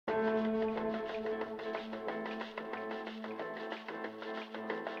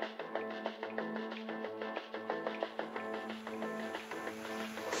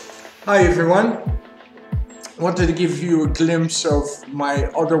Hi everyone, wanted to give you a glimpse of my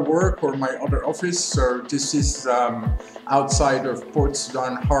other work or my other office. So this is outside of Port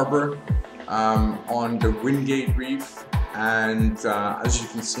Sudan Harbor on the Wingate Reef, and as you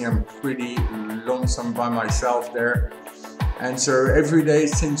can see I'm pretty lonesome by myself there. And so every day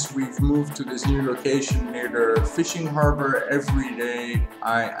since we've moved to this new location near the fishing harbor, every day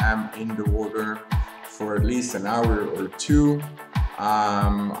I am in the water for at least an hour or two.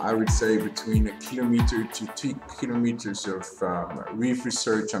 I would say between 1 kilometer to 2 kilometers of reef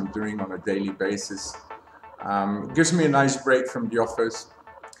research I'm doing on a daily basis. It gives me a nice break from the office.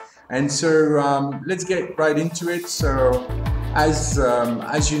 And so let's get right into it. So as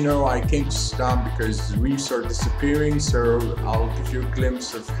you know, I came to Sudan because reefs are disappearing, so I'll give you a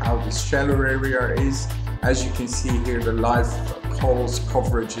glimpse of how this shallow area is. As you can see here, the live corals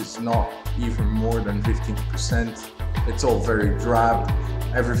coverage is not even more than 15%. It's all very drab,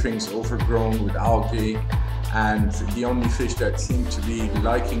 everything's overgrown with algae, and the only fish that seem to be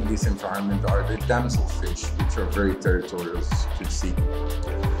liking this environment are the damselfish, which are very territorial, as you can see.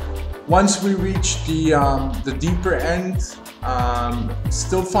 Once we reach the deeper end,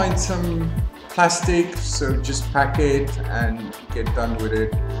 still find some plastic, so just pack it and get done with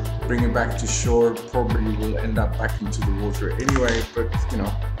it, bring it back to shore. Probably will end up back into the water anyway, but you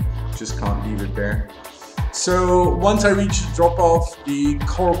know, just can't leave it there. So once I reach the drop-off, the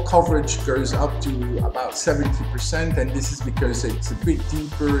coral coverage goes up to about 70%, and this is because it's a bit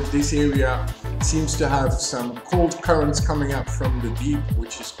deeper. This area seems to have some cold currents coming up from the deep,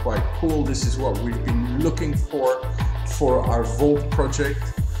 which is quite cool. This is what we've been looking for our Vault project.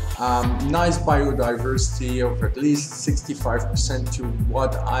 Nice biodiversity of at least 65% to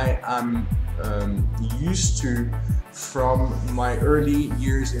what I am used to from my early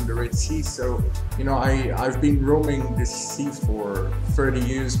years in the Red Sea. So, you know, I've been roaming this sea for 30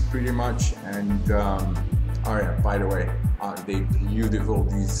 years pretty much. And oh yeah, by the way, they're beautiful,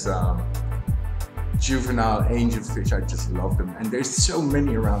 these juvenile angelfish. I just love them, and there's so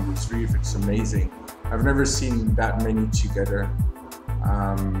many around this reef. It's amazing. I've never seen that many together.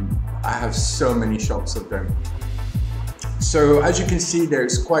 I have so many shots of them. So as you can see,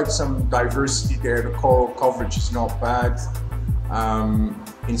 there's quite some diversity there. The coral coverage is not bad.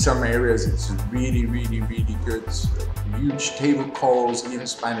 In some areas it's really good. Huge table corals, even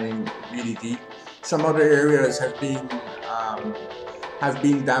spanning really deep. Some other areas have been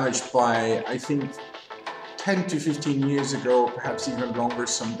damaged by, I think, 10 to 15 years ago, perhaps even longer,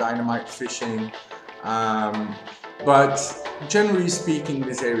 some dynamite fishing. But generally speaking,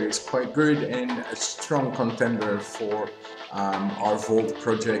 this area is quite good and a strong contender for our Vault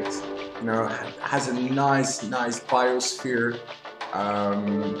project. You know, has a nice biosphere.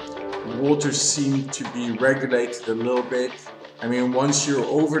 Water seems to be regulated a little bit. I mean, once you're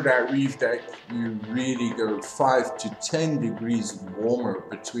over that reef deck, you really go 5 to 10 degrees warmer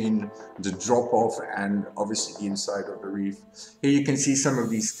between the drop-off and obviously the inside of the reef. Here you can see some of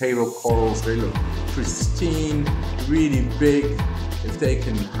these table corals. They look pristine, really big. They've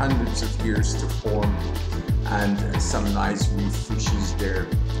taken hundreds of years to form, and some nice reef fishes there.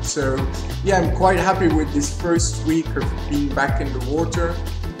 So yeah, I'm quite happy with this first week of being back in the water.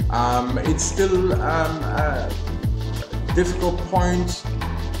 It's still difficult point,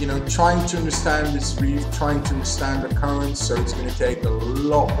 you know, trying to understand this reef, trying to understand the currents, so it's going to take a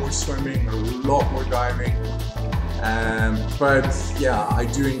lot more swimming, a lot more diving, but yeah, I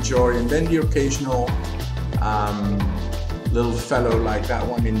do enjoy. And then the occasional little fellow like that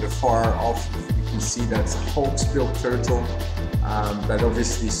one in the far off, you can see that's a hawksbill turtle that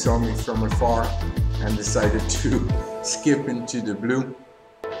obviously saw me from afar and decided to skip into the blue.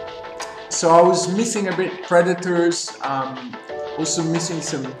 So I was missing a bit predators, also missing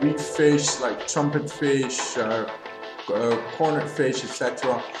some reef fish like trumpetfish, cornet fish,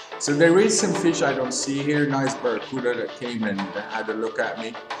 etc. So there is some fish I don't see here. Nice barracuda that came and had a look at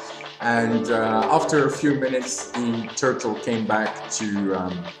me. And after a few minutes, the turtle came back to,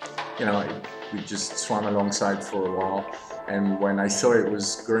 you know, we just swam alongside for a while. And when I saw it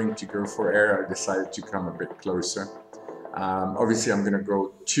was going to go for air, I decided to come a bit closer. Obviously I'm gonna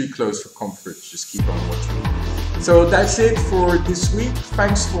go too close for comfort, just keep on watching. So that's it for this week.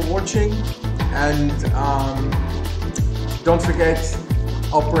 Thanks for watching, and don't forget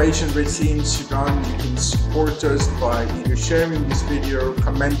Operation Red Sea in Sudan. You can support us by either sharing this video,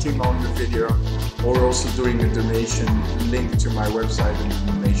 commenting on the video, or also doing a donation. Link to my website and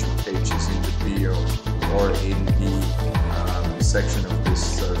the donation pages in the video or in the section of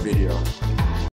this